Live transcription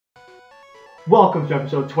Welcome to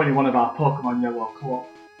episode 21 of our Pokemon Yellow Co-op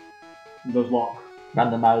Nuzlocke.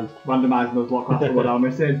 Randomised Nuzlocke, that's the word I'm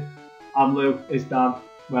missing. I'm Lou, it's Dan,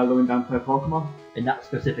 where Lou and Dan play Pokemon. in that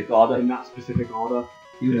specific order. You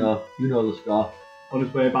know the score. On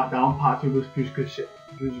his way back down, part 2 was Fushica shit.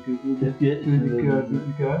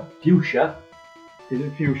 Fuchsia. Is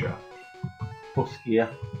it Fuchsia? Fushica.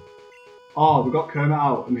 Oh, we got Kermit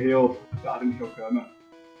out and healed, but I didn't heal Kermit.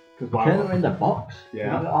 Because why? Kermit in the box?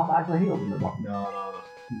 Yeah. You got actually healed in the box? No,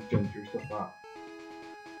 that's Gen 2 stuff that.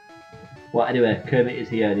 Well, anyway, Kermit is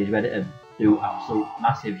here and he's ready to do absolute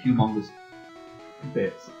massive, humongous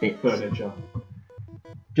Bits. bits. Furniture.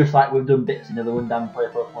 Just like we've done bits in the One Down Play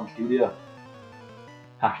Pokemon Studio.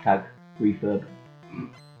 Hashtag refurb.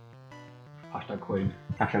 Hashtag clean.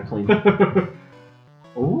 Hashtag clean.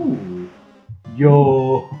 Ooh.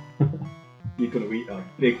 Yo! You're gonna eat a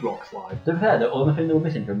big rock slide. To be fair, the only thing that we're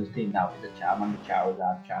missing from this team now is a Charmander,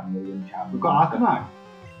 Charizard, Charmeleon, Charmander. We've got Arcanine.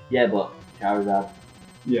 Yeah, but Charizard.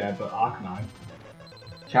 Yeah, but Arcanine.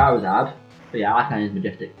 Charizard. But yeah, Arcanine is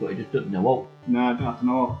majestic, but it just doesn't know what. No, I don't have to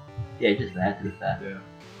know. Yeah, it's just there to be fair. Yeah.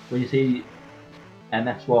 When you see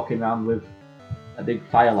MS walking around with a big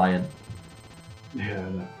fire lion, Yeah,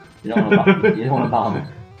 no. you don't want to you don't want to battle him.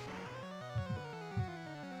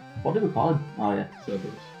 What did we call him? Oh yeah,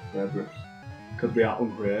 Cerberus. Because we are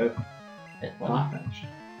unbrave. It's fine. Farfetch.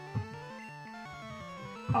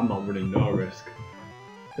 I'm not running no risk.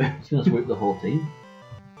 It's gonna sweep the whole team.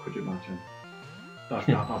 Could you imagine? That's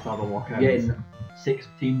how the walk ends. Getting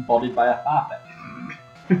 16 bodied by a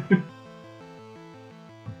Farfetch.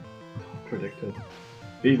 Predicted.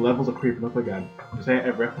 These levels are creeping up again. We say it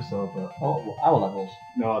every episode, but Oh, our levels.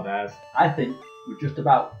 no, theirs. I think we're just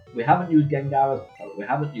about. We haven't used Gengar, we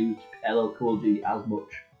haven't used LL Cool G as much.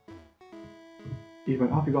 Even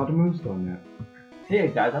have you got a moonstone yet? Hey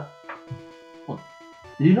guys, what?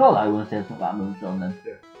 Did you know that I want to say something about Moonstone then?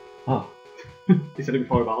 Yeah. Oh. He said it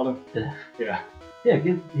before about him. Did I? Yeah. Yeah,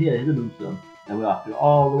 here's a Moonstone. And we'll have to go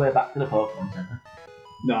all the way back to the Pokemon Centre.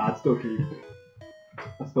 No, I'd still keep.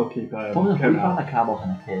 Funny enough, we Kevin found out. a Carbos in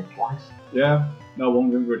a cave twice. Yeah. No,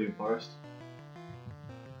 one's in Viridian Forest.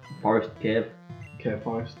 Forest cave. Cave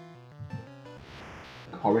Forest.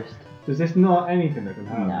 Forest. Does this not anything that can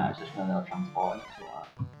help? Nah, it's just gonna transport it.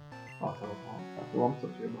 I'll teleport. That's the one. It's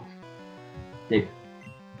up to you, boss. Dave,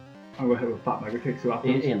 I'm gonna hit with Fat Mega Kick, see what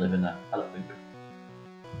he happens. ain't living there, I don't think.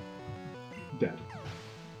 Dead.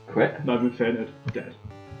 Crit. Not even fainted. Dead.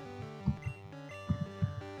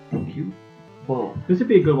 Cute. Whoa. This would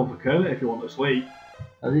be a good one for Kermit if you want to sleep.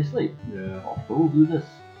 Does he sleep? Yeah. Oh, fool, do this.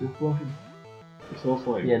 Super potion. He's still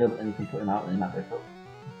asleep. Yeah, no, but then you can put him out and he might wake up.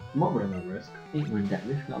 I'm not running that risk. He ain't running that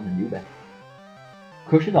risk, not on the newbie.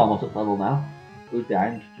 Crush is almost up level now. Who's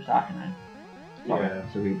behind? Just Arcanine. Sorry, Yeah.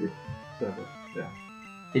 Cerebrus. Cerberus. Yeah.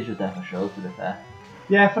 He's just there for shows, to be fair.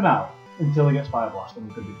 Yeah, for now. Until he gets Fire Blast, then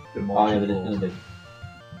we could do more. Oh yeah, but it's going to be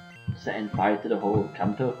setting fire to the whole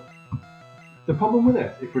Kanto. The problem with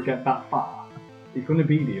this, if we get that far, it's going to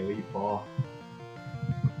be the Elite Four.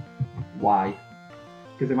 Why?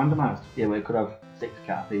 Because they're randomised. Yeah, we could have 6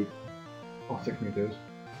 Caterpies. Or 6 Mewtwo's.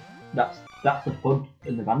 That's the fun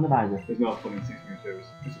in the randomizer. There's no fun in 6 Mewtwo's.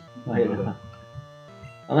 It's Oh, yeah.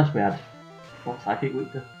 Unless we had what Psychic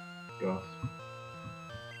Week to Ghost.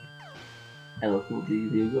 Hello Cool G,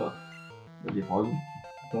 there you go. Was he poison?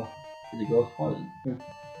 What? Is he ghost poison? Yeah. Did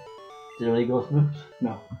he only ghost moves?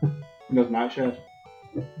 No. There's Nightshade.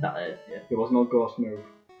 That is, yeah. There was no Ghost move.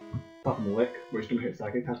 Apart from Lick, which doesn't hit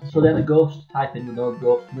Psychic types. So then the ghost type in with no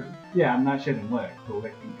ghost move. Yeah, and Nightshade and Lick, but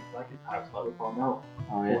Lick didn't hit Psychic types like we found out.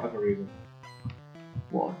 Oh For yeah. whatever reason.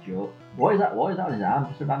 What a joke. What is that on his arm?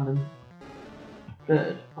 Just a random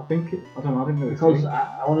bird? I think it, I don't know, I didn't really Because see.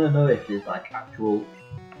 I want to know if there's like actual.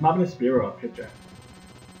 Might be a Spearow or a Pidgey.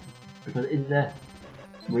 Because is there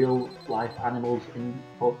real life animals in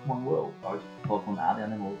Pokemon World? Or is Pokemon are the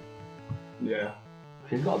animals? Yeah.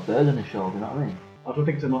 He's got a bird on his shoulder, you know what I mean? I don't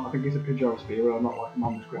think it's I think it's a Pidgey or a Spearow, not like a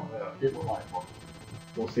nondescript bird. It look like one.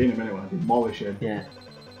 We'll see in a minute when I demolish him. Yeah.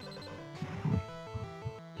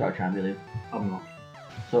 Sorry, try and believe. I'm not.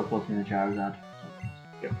 So close in the Charizard.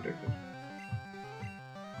 Get predicted.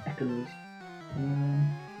 Seconds.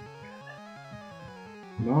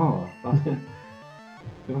 No, that's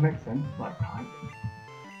doesn't make sense. Like type.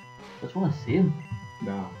 I just want to see him.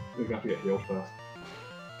 No, we're gonna have to get healed first.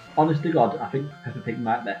 Honest to God, I think Peppa Pig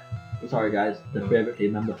might be. Sorry guys, the favourite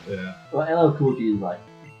team member. Yeah. But LL Cool G is like,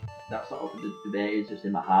 that sort of debate is just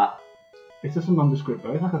in my heart. It's just a nondescript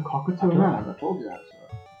bird. It's like a cockatoo, I isn't don't know, it? I told you that,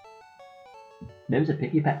 so. Maybe it's a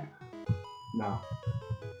picky pet. No.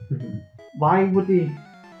 Why would he?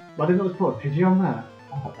 Why didn't they just put a Pidgey on there?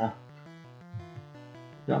 I don't know.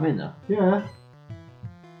 Do you know what I mean though? Yeah.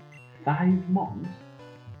 5 mons?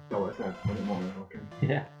 No, it's there. 20 more, okay.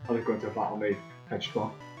 Yeah. I was going to battle me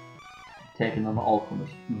headstrong. Taking on all comers.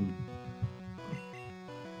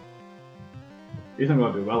 He's not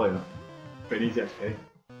going to do well here. But he needs XP.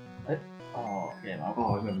 Oh, yeah, man.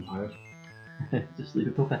 Oh, he's never tired. Just leave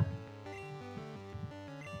it puppy.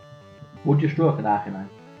 Would you stroke an Arcanine?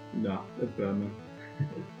 No, it's burn me.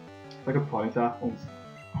 Like a pointer.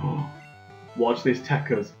 Watch this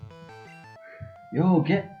Techers. Yo,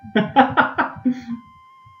 get.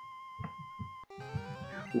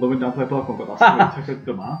 Loving down play Pokemon, but that's sweet Techers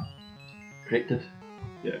demand. Predicted.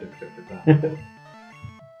 Yeah, they predicted that.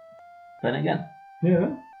 Then again.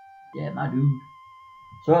 Yeah. Yeah, my dude.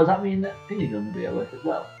 So does that mean that Piggy's going to be awake as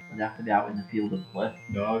well? When they have to be out in the field of play?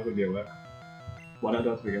 No, I was going to be awake. Why not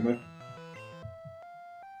do it to begin with?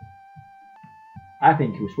 I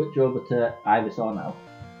think if we switch over to Ivysaur now,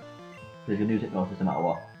 because you can use it notice no matter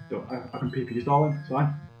what. So I can PP stall him, it's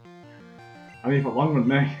fine. I mean, for long run,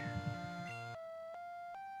 mate.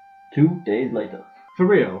 2 days later. For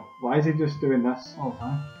real? Why is he just doing this all the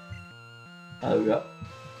time? There we go.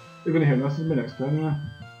 You're going to hear this is my next turn, yeah.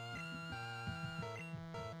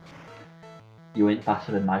 You ain't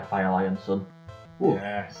faster than my Fire Lion son. Ooh.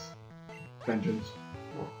 Yes. Vengeance.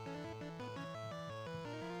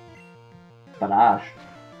 Barrage.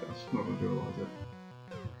 That's not going to do a lot, is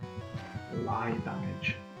it? Light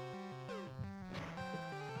damage.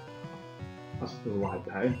 That's still light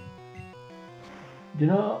pay. Do you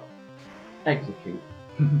know Execute?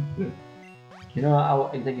 Yeah. You know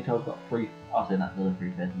how Executor's got 3, I'll say that's another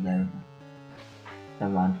 3 faces there, isn't there?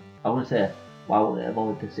 Never mind. I want to say, why would it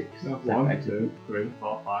evolve to 6? No, separate 1, Execute? 2, 3,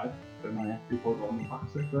 4, 5. Then Oh, yeah. people go on the back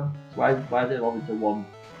 6 there. So why is it evolving to 1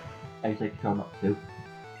 Executor, not 2?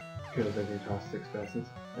 Because they each has 6 faces.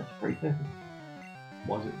 That's 3 faces.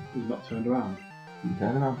 Why is it? He's not turned around. You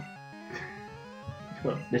turn around.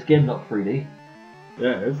 This game's not 3D.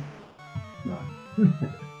 Yeah, it is. No.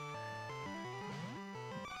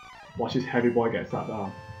 Watch this heavy boy get sat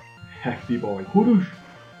down. Hefty boy. Whoosh!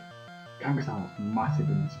 Kangaskhan's massive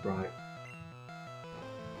in the sprite.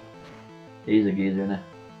 He's a geezer, innit?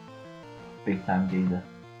 Big time geezer.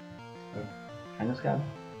 Oh. Kangaskhan?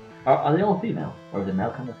 Are they all female? Or is it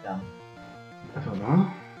male Kangaskhan? I don't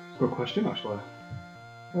know. It's a good question actually.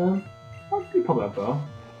 I'd be probably have both.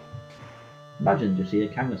 Imagine just see a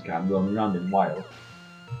Kangaskhan roaming around in wild.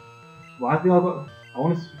 Why have they all got...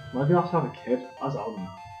 why do they also have a kid? That's old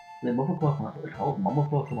now. They're mother Pokemon, that's what they're called, mama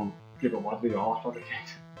Pokemon. Yeah, but why do they all have a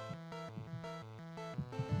kid?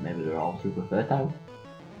 Maybe they're all super fertile.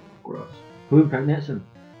 Gross. Who impregnates them?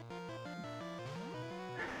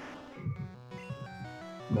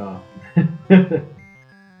 No.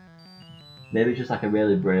 Maybe it's just like a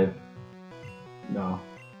really brave. No.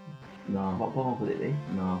 No. What Pokemon could it be?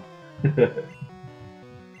 No.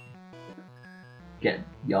 Get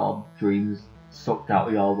your dreams sucked out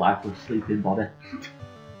of your lifeless sleeping body.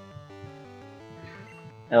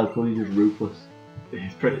 Elcody's just ruthless.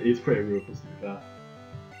 He's pretty ruthless to be fair.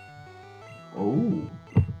 Oh.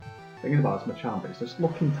 Thinking about it's my charm, but he's just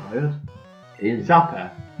looking tired. He's He's happy.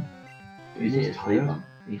 He's needs just to sleep, tired. man.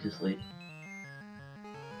 He needs to sleep.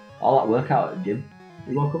 All that workout at the gym.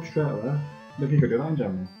 He woke up straight away. Maybe you could do that in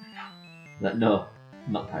general. Like, no,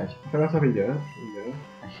 I'm not tired. I think that's every year.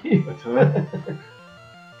 A turn.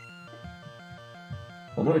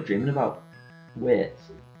 I'm not dreaming about weights,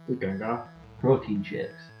 With Gengar. protein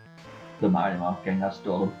shakes. Doesn't matter anymore, Gengar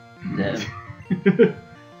stole them. Damn.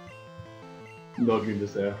 No dream to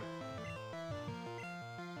say.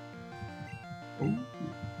 Ooh.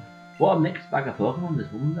 What a mixed bag of Pokemon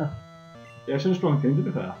this woman does. Yeah, she's a strong team to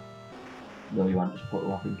be fair. No, you want to just put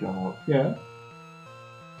them off in John Hawk. Yeah.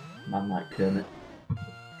 Man like Kermit.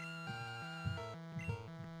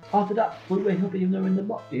 Oh, did that flute wake up even though in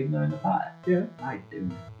the even though in the party? Yeah. I do.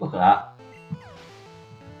 Look at that.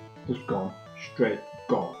 Just gone. Straight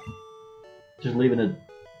gone. Just leaving a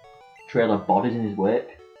trail of bodies in his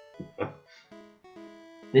wake.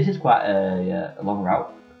 This is quite a long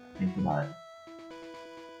route, thinking about it.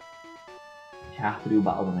 You have to do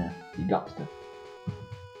battles on here. You got to.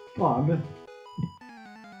 Oh, I'm good.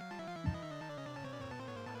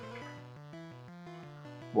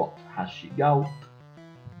 What has she got?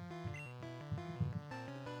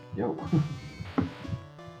 Yo.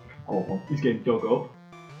 Oh, He's getting dug up.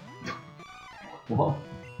 what?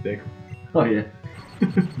 Big. Oh yeah.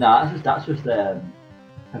 Nah, that's just a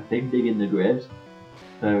thing digging the graves.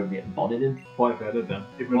 Getting bodied in. Quite fair, did then.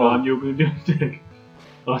 Even though I knew we were going to dig.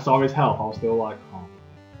 When I saw his health, I was still like, oh.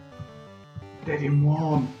 Dead in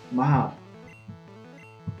one. Mad.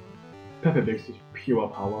 Pepper Big's just pure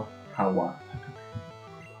power. How what?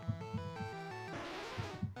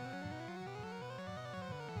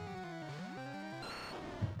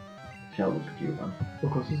 Sheldon's cute, man.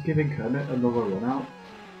 Because he's giving Kermit another run out.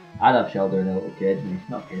 I'd have Sheldon in a little cage, and he's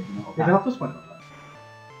not caged in a little Did cage. Elf just went up there?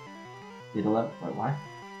 Did 11? Wait, why?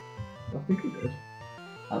 I think he did.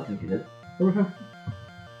 I don't think he did.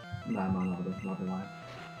 Nah, man, I don't know why.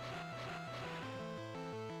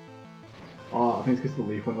 Oh, I think it's because the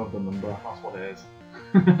leaf went over the number. That's what it is.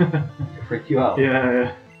 To freak you out?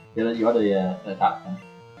 Yeah. Yeah, you had a attack then.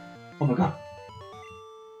 Oh my god.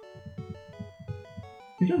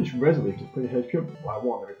 You don't just raise a leaf, just put your HQ by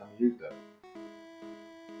 1 every time you used it.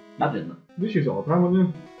 Imagine that. You just use it all the time, wouldn't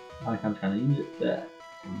you? How many times can I use it? There.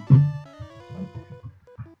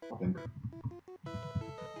 I think.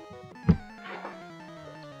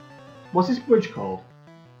 What's this bridge called?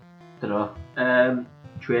 Don't know.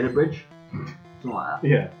 Trader Bridge? Something like that.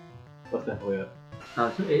 Yeah, that's definitely it. No,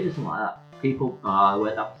 it is something like that. People,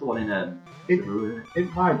 wait, that's the one in Cebu, isn't it? In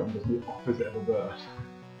Rhydon, there's the opposite of a bird.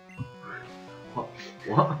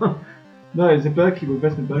 What? No, it's a bird keeper, we're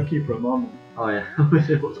investing in bird keeper at the moment. Oh yeah, what's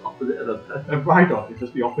the opposite of a bird? And Rhydon is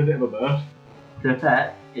just the opposite of a bird. To be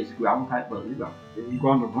fair, it's ground type, but it's ground.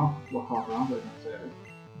 Ground and rock, what half around it, that's it.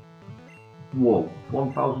 Whoa,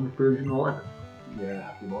 1,311. Yeah,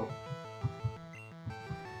 happy boy.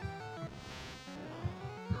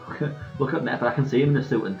 Look at Meta, I can see him in a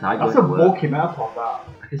suit and tie That's a going to work. bulky marathon, that.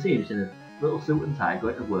 I can see him just in a little suit and tie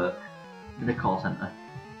going to work in a call centre.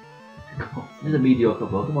 He's a mediocre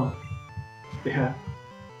Pokemon. Yeah.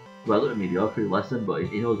 Well, not a mediocre lesson, but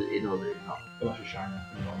he knows it, he's not. Unless you're shiny,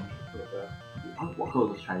 you know, put it there. What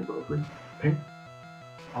colour does shiny Pokemon? Pink.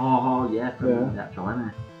 Oh, yeah, from Yeah. the actual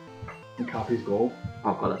anime. And Cappy's gold.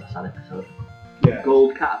 Oh god, that's a sad episode. Yeah.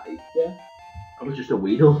 Gold Cappy? Yeah. I was just a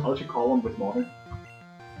Weedle. I'll let you call him this morning.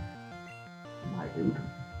 My dude.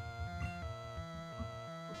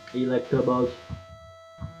 Electabuzz.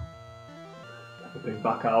 Get the thing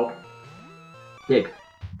back out. Dig.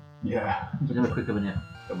 Yeah. He's never quicker than you.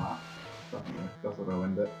 Come on. Definitely. That's what I'll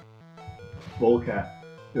end it. Volcat.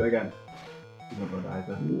 Do it again. He's not gonna die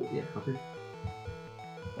then. Ooh, yeah, copy.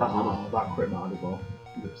 Oh, that crit mad as well.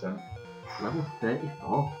 100%. Level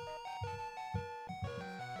 34.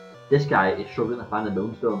 This guy is struggling to find a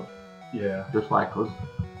moonstone, Yeah. just like us.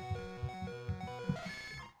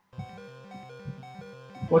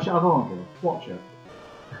 Watch it, Avalanche. Watch it.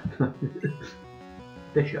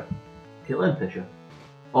 Fisher. Kill him, Fisher.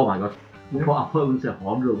 Oh my god. Yeah. I thought it was a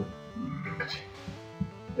Hornrill.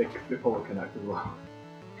 They probably connect as well.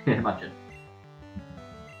 Imagine.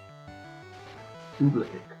 Double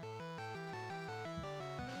kick.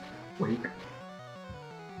 Weak.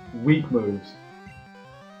 Weak moves.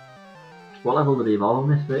 What level did he evolve on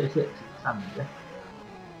this? 36? Standard, yeah.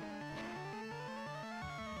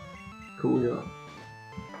 Cool, yeah.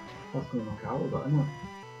 That's gonna knock out with that, isn't it?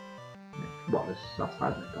 What, that's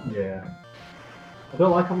seismic gone? Yeah. I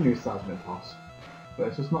don't like having new seismic pass, but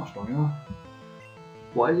it's just not strong enough.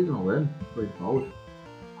 What is he gonna learn? Going forward?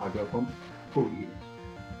 Hydro pump. Oh yes.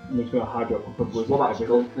 I'm just gonna hydro pump and blizzard What about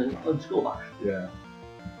everything. Skull Bash? Yeah.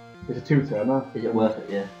 It's a 2-turner. Is it worth it,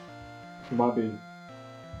 yeah?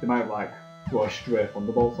 They might like throw a stray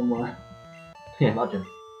thunderbolt somewhere. Yeah, imagine.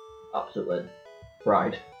 Absolutely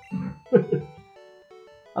fried. I'd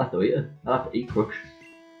have to eat it. I'd have to eat Crush.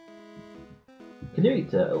 Can you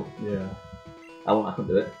eat turtle? Yeah. I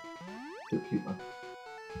couldn't do it. Too cute, man.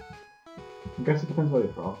 I guess it depends where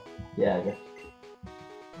you're from. Yeah, I guess.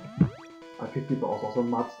 I pick people also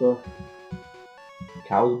mad stuff.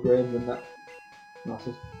 Cow's brains and that. That's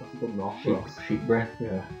a good north. Sheep brain.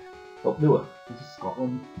 Yeah. Up do it. This is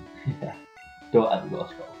Scotland. Yeah. Don't ever go to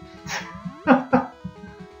Scotland.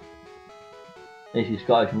 If you're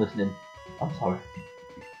Scottish and listening, I'm sorry.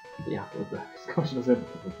 But you have to live there. Scottish is in it.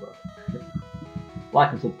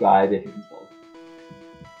 Like and subscribe if you can solve.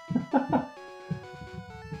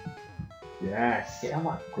 Yes. Yeah, I'm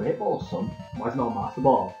like, great ball, son. Why is it not a master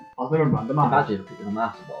ball? I was never randomised. Imagine if it was a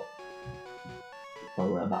master ball.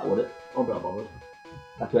 Probably wouldn't matter, would it? I'll be bothered.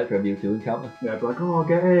 I'd have to wait for a Mewtwo encounter. Yeah, I'd be like, oh,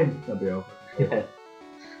 get in. That'd be over. Yeah.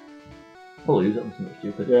 Probably use it on something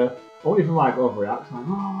stupid. Yeah. I won't even like overreact. Like,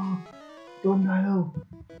 oh, don't know.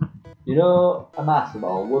 You know, a master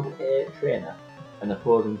ball, would a trainer, an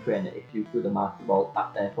opposing trainer, if you threw the master ball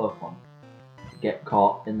at their Pokemon, get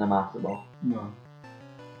caught in the master ball? No.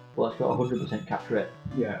 Well, it's got a 100% catch rate.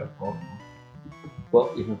 Yeah, of course.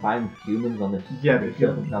 But you can find humans on this. Yeah, but if you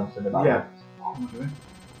circumstance about yeah. it. What am I doing?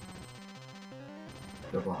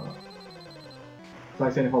 Stuff like that. It's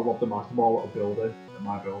like saying if I love the master ball at a building, at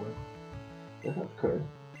my building. Yeah, that's crazy.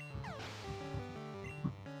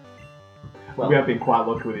 Well, We have been quite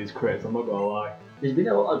lucky with these crits, I'm not gonna lie. there's been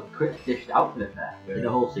a lot of crits dished out for it there in the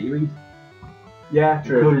whole series. Yeah,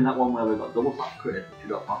 true. Including that one where we got double slap crit, which we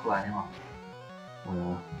got talk about anymore. Oh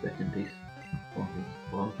yeah, rest in peace.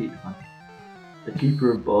 Bone keeper, man. The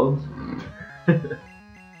keeper of bones.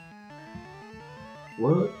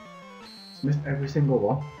 What? It's missed every single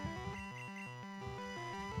one.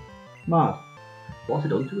 Mad. What's it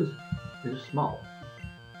done to us? It's just small.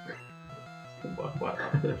 Doesn't work like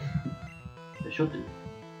that. It should do.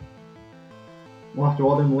 Well, after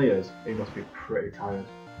all them layers, he must be pretty tired.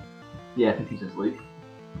 Yeah, I think he's asleep.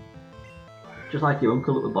 Just like your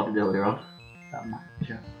uncle that we bodied earlier on. That massive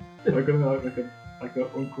chest. I'm gonna like an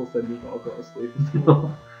uncle said you've got to go to sleep.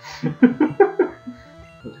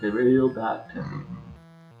 It's a real dark chest.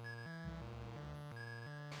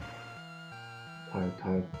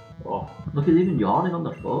 Tired. Oh, Look, he's even yawning on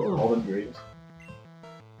the photo. all them dreams.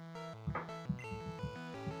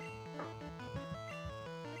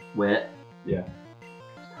 Wait, Yeah,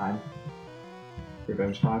 it's time.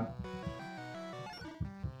 revenge time.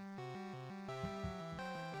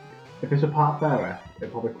 If it's a part fairer, it'll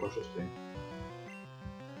probably crush us too.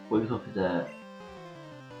 Wigglesworth is a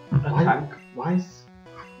Why, tank. why is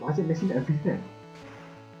it missing everything?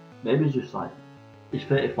 Maybe he's just like, he's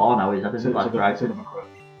 34 now, he's having like It's right. another crit.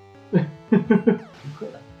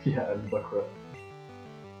 Yeah, another crit.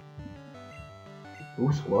 Ooh,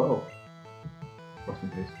 Squirtle. Rest in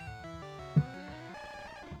peace.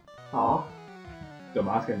 Oh. The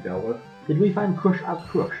mask getting dealt with. Did we find Crush as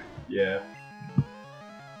Crush? Yeah.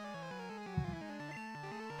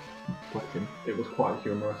 Bless him. It was quite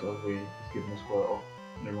humorous as we was given a Squirtle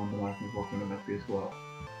and a randomised Nuzlocke and a meant to be a Squirtle.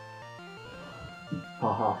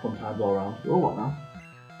 Haha, fun times all around. Oh, what now?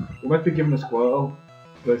 We're meant to be given a Squirtle,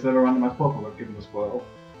 but instead of a randomised Pokemon, we're given a Squirtle.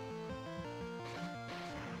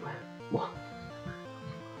 What?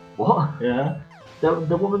 What? Yeah?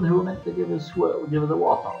 The woman who were meant to give us Squirtle give us a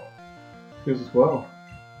water? It was a Squirtle.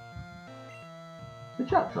 The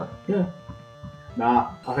chapter? Yeah.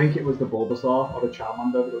 Nah, I think it was the Bulbasaur or the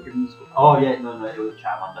Charmander that were given the Squirtle. Oh yeah, no, it was a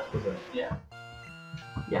Charmander. Was it? Yeah.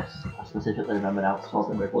 Yes, I specifically remember now, so I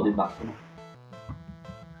was flooding back to me.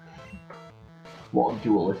 What a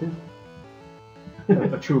duel it is.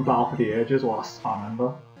 A true battle for the ages, what I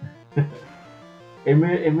remember. In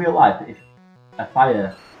real life, if a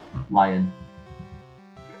fire lion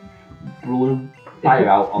blew fire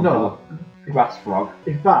out onto a grass frog,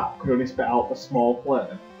 If that could only spit out a small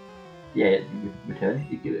flame, yeah, you return,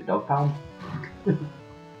 you give it a dog pound.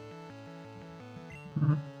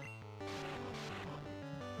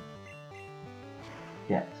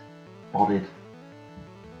 Get bodied.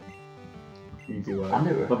 easy work. And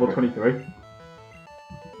it was Level crit. 23.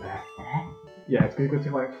 Yeah, it's going to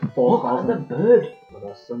take like Look 4,000. at the bird. But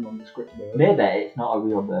that's some nondescript bird. Maybe it's not a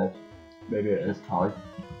real bird, Maybe it it's is. a toy.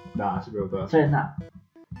 Nah, it's a real bird. Saying that.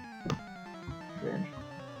 Strange.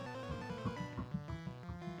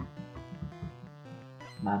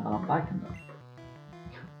 Man, I'm liking that.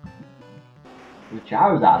 The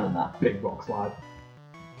Charizard in that. Big rock slide.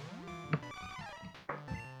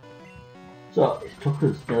 So, it took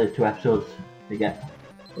us nearly 2 episodes to get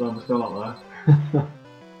But we're still not there.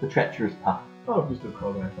 the treacherous path. Oh, just do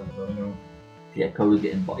Koga next episode, you know. Yeah, Koga's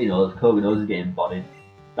getting bodied, Koga knows he's getting bodied.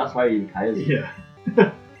 That's why he retires. Yeah.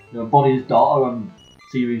 Body his daughter on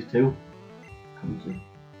Series 2. Coming soon.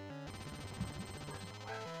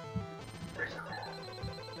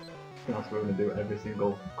 That's what we're going to do every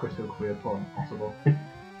single crystal clear point possible.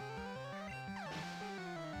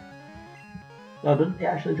 No, didn't he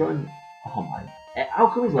actually join? Oh my. How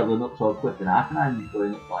come he's leveling up so quick and Arcanine's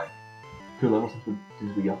going up like 2 levels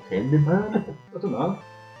since we obtained him? I don't know.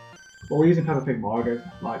 Well, we're using Peppa Pig more against,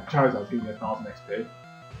 like, Charizard's giving you 1000 XP.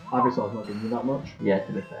 Ivysaur's not giving you that much. Yeah,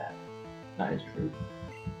 to be fair. That is true.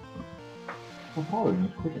 Well, Porygon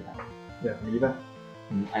was quicker then. Yeah, from either.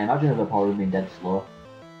 I imagine the Porygon being dead slow.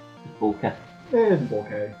 Just bulky. It isn't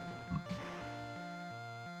okay.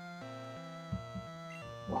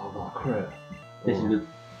 Wow, that crit. This is good.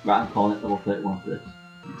 Right, I'm calling it level 31 for this.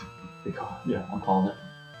 Because, yeah, I'm calling it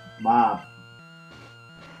mad.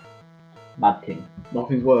 Mad King.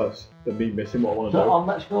 Nothing's worse than me missing what I want to So do. on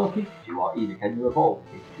Let's Go Pikachu, or either can you evolve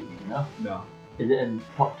Pikachu, you know? No. Is it in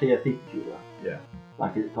top tier Pikachu though? Yeah.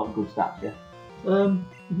 Like it's got good stats, yeah? You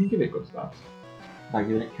can give it good stats. Like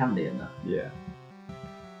giving it candy in there. Yeah.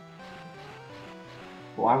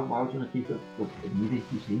 But why would you want to keep it with the movie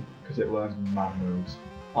you see? Because it learns mad moves.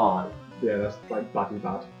 Oh, like Yeah, that's like baddie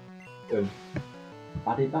bad.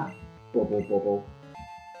 Baddie Bad? Bubble.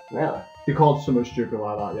 Really? They called something stupid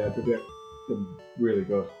like that, yeah, they're really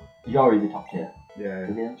good. You're already top tier. Yeah.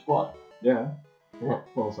 Is he in the squad? Yeah. Yeah.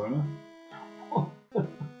 Well, Sona.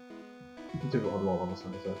 You took it on level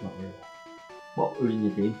 70, so it's not really. What, who's in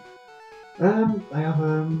your team? I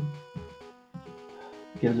have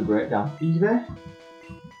Give us a breakdown. Eevee,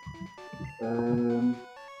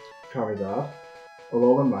 Charizard,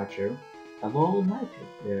 Alolan Raichu. Alolan Raichu?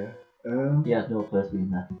 Yeah. He has no place to be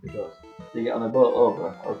in there. He does. Do you get on a boat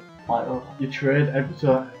over or fly over? You trade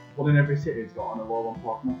so one in every city's got an Alolan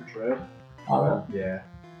Pokemon for trade. Oh really? Yeah.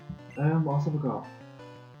 What else have I got?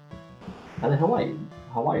 Are they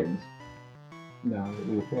Hawaiians? No,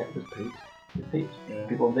 We were Peach. just Peach. The Peach. Yeah.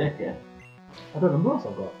 People on daycare. I don't remember what else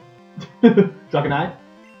I've got. Dragonite.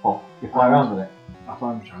 Oh, you fly around with it. I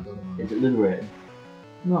find Charizard. Is it liberating?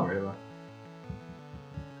 Not really.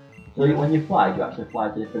 So when you fly, do you actually fly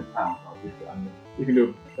to different towns or different animals? You can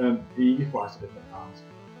do Eevee flies to different towns.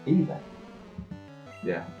 Eevee?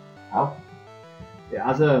 Yeah. How? It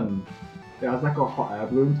has like a hot air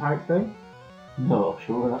balloon type thing. No,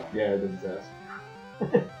 sure that. Yeah, it does.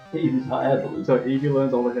 Eevee's hot air balloon. So Eevee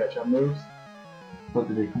learns all the HM moves. But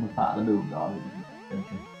did they come as part of the moves or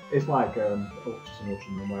It's like just an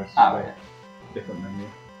Ultra Moon where it's right. different menu.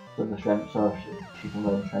 So the strength, so she can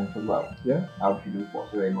learn strength as well. Yeah. How does she do?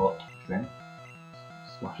 What's her remote strength?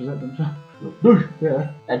 Smashes it, doesn't she?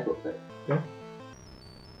 Yeah. Headbutts it. Yeah.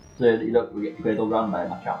 So you don't get cradled round by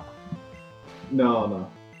my champ. No.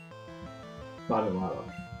 I don't like that.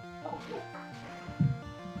 That was cool.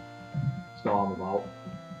 It's not what I'm about.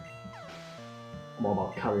 I'm all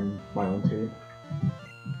about carrying my own team.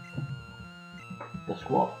 The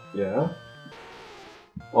squad. Yeah.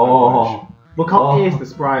 Oh. Look how ace the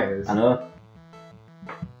sprite is. I know.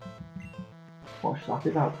 What's that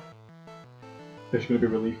about? There's going to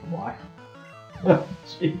be relief from life.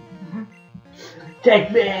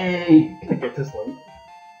 Take me! Get to sleep.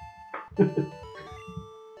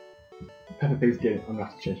 Peppa Pig's getting. I'm going to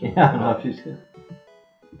have to change it. Yeah, I know, she's good.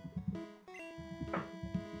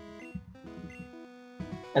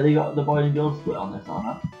 Have they got the boy and girl split on this or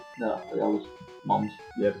not? No, they all just moms.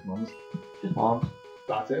 Yeah, just mums. Just moms.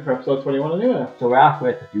 That's it for episode 21 anyway. So we're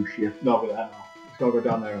halfway to Fushica. No, we're there now. Let's go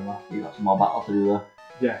down there and laugh. You got some more battles to do there.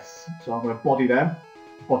 Yes, so I'm going to body them,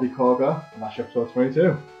 body Koga, and that's episode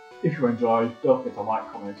 22. If you enjoyed, don't forget to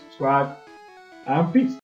like, comment, subscribe, and peace.